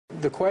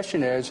The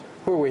question is,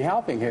 who are we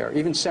helping here?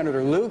 Even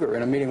Senator Lugar,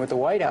 in a meeting with the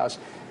White House,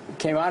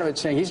 came out of it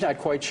saying he's not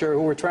quite sure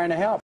who we're trying to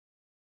help.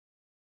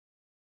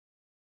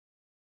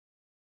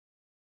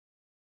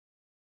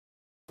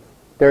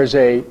 There's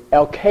a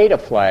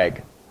al-Qaeda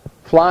flag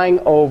flying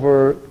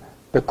over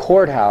the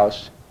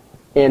courthouse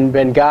in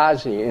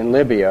Benghazi in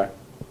Libya,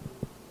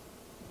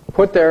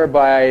 put there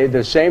by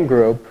the same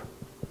group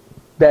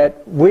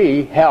that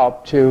we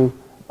helped to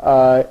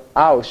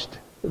oust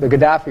the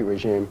Gaddafi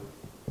regime.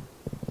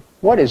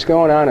 What is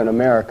going on in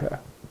America?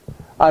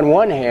 On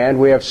one hand,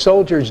 we have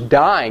soldiers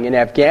dying in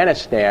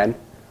Afghanistan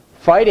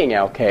fighting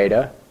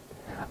al-Qaeda.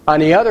 On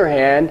the other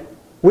hand,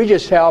 we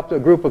just helped a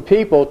group of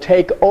people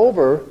take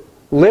over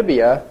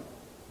Libya,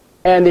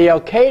 and the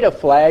al-Qaeda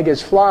flag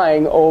is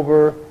flying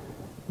over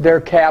their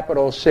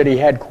capital city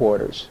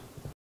headquarters.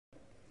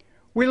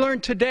 We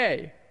learned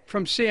today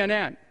from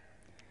CNN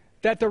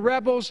that the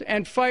rebels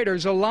and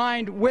fighters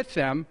aligned with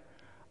them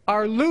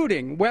are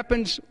looting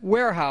weapons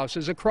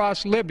warehouses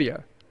across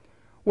Libya,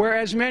 where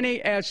as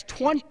many as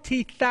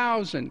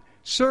 20,000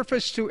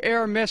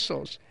 surface-to-air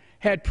missiles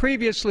had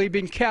previously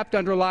been kept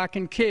under lock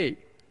and key.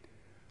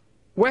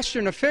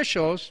 Western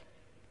officials,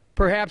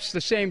 perhaps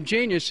the same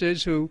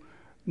geniuses who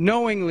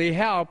knowingly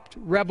helped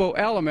rebel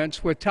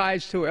elements with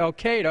ties to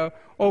al-Qaeda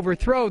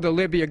overthrow the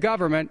Libya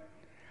government,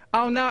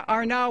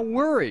 are now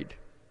worried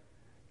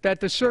that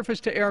the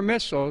surface-to-air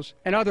missiles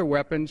and other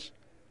weapons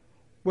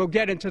will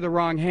get into the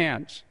wrong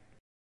hands.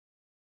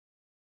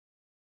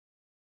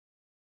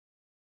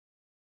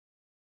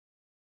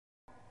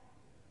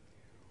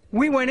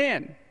 We went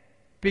in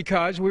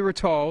because we were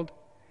told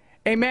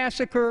a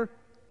massacre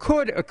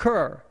could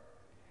occur,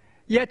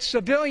 yet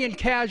civilian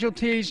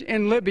casualties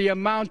in Libya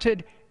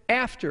mounted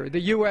after the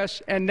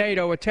U.S. and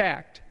NATO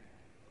attacked.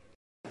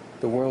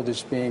 The world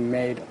is being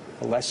made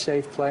a less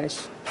safe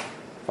place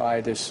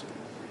by this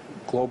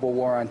global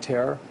war on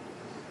terror,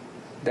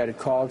 that it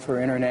called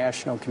for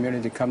international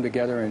community to come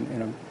together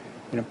in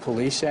a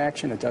police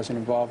action. It doesn't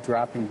involve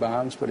dropping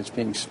bombs, but it's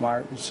being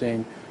smart and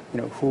seeing,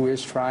 who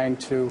is trying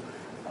to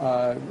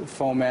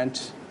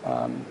foment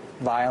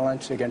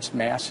violence against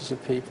masses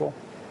of people.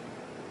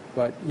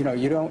 But you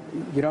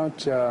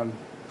don't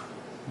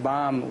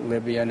bomb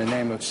Libya in the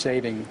name of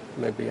saving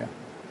Libya.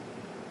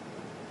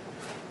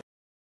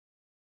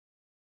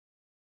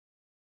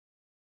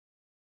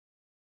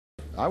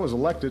 I was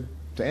elected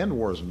to end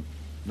wars,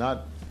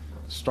 not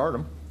start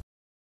them.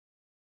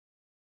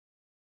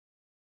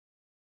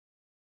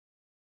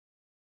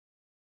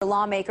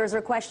 Lawmakers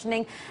are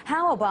questioning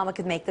how Obama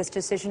could make this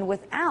decision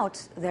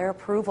without their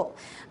approval.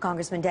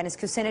 Congressman Dennis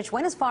Kucinich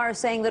went as far as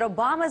saying that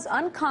Obama's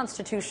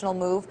unconstitutional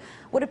move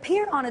would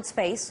appear on its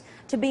face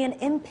to be an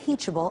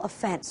impeachable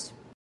offense.